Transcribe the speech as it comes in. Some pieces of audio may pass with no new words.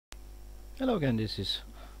Hello again, this is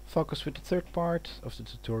Focus with the third part of the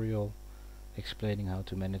tutorial explaining how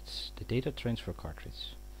to manage the data transfer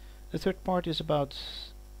cartridge. The third part is about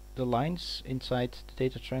the lines inside the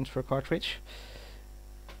data transfer cartridge,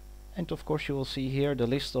 and of course you will see here the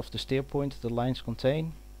list of the steer points the lines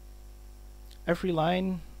contain. Every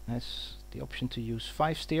line has the option to use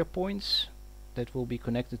 5 steer points that will be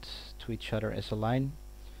connected to each other as a line,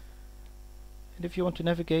 and if you want to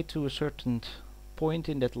navigate to a certain point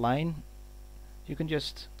in that line, you can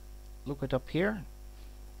just look it up here,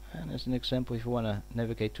 and as an example, if you want to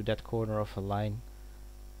navigate to that corner of a line,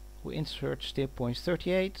 we insert steer point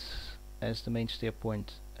 38 as the main steer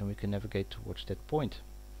point, and we can navigate towards that point.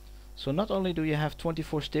 So not only do you have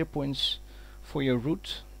 24 steer points for your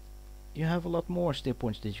route, you have a lot more steer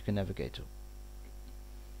points that you can navigate to.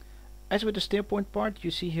 As with the steer point part, you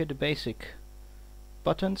see here the basic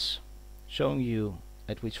buttons showing you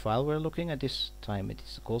at which file we're looking. At this time it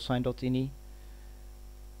is the callsign.ini.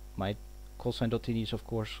 My callsign.ini is of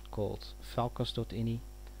course called falcos.ini,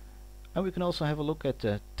 and we can also have a look at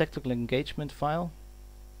the tactical engagement file.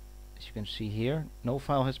 As you can see here, no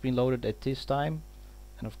file has been loaded at this time,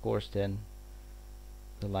 and of course then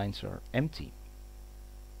the lines are empty.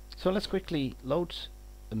 So let's quickly load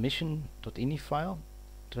a mission.ini file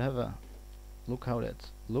to have a look how that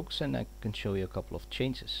looks, and I can show you a couple of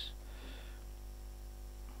changes.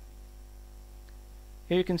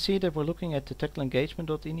 Here you can see that we're looking at the tactical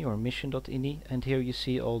engagement.ini or mission.ini, and here you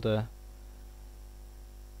see all the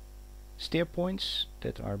steer points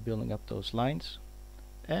that are building up those lines.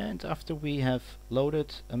 And after we have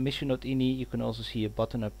loaded a mission.ini, you can also see a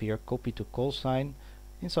button up here, copy to call sign.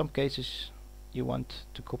 In some cases you want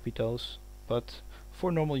to copy those, but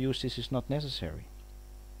for normal use this is not necessary.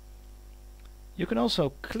 You can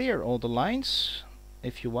also clear all the lines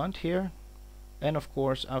if you want here. And of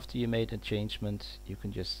course, after you made a changement, you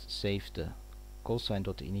can just save the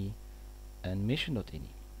callsign.ini and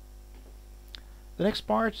mission.ini. The next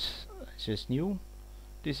part is just new.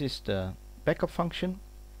 This is the backup function.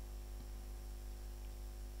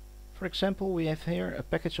 For example, we have here a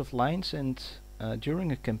package of lines, and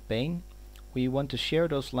during a campaign we want to share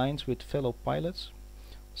those lines with fellow pilots.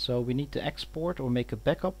 So we need to export or make a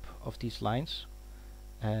backup of these lines,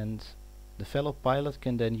 and the fellow pilot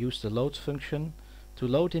can then use the load function to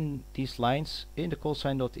load in these lines in the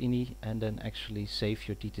callsign.ini and then actually save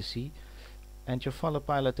your DTC, and your fellow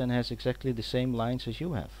pilot then has exactly the same lines as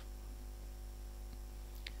you have.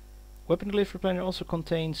 Weapon Delivery Planner also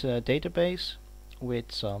contains a database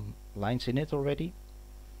with some lines in it already,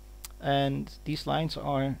 and these lines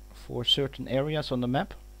are for certain areas on the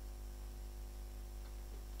map.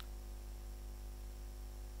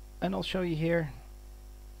 And I'll show you here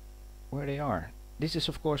where they are. This is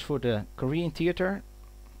of course for the Korean theater,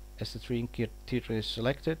 as the Korean theater is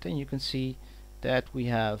selected, and you can see that we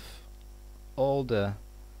have all the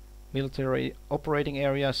military operating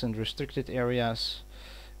areas and restricted areas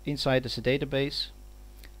inside as a database.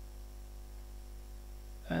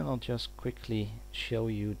 And I'll just quickly show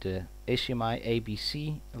you the HMI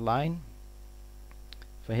ABC line.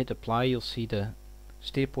 If I hit apply, you'll see the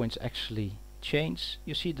steer points actually change.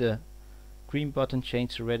 You see the green button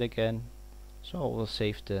change to red again, so I will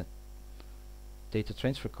save the data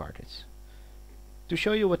transfer cartridge. To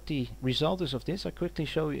show you what the result is of this, I quickly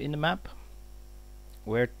show you in the map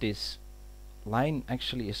where this line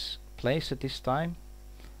actually is placed at this time.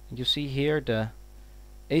 And you see here the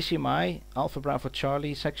ACMI Alpha Bravo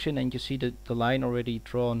Charlie section, and you see the line already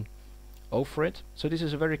drawn over it. So this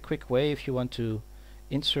is a very quick way if you want to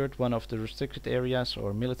insert one of the restricted areas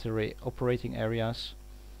or military operating areas.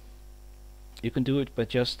 You can do it by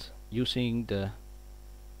just using the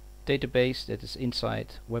database that is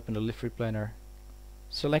inside Weapon Delivery Planner,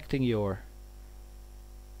 selecting your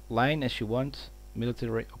line as you want,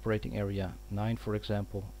 military operating area 9 for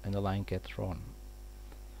example, and the line gets drawn.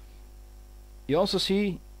 You also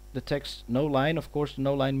see the text no line. Of course,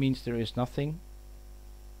 no line means there is nothing,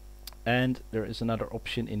 and there is another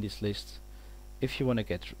option in this list. If you want to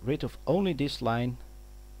get rid of only this line,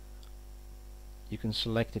 you can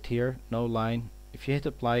select it here, no line. If you hit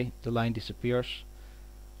apply, the line disappears.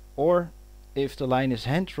 Or if the line is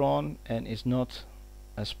hand drawn and is not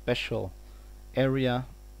a special area,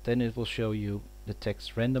 then it will show you the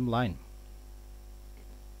text random line.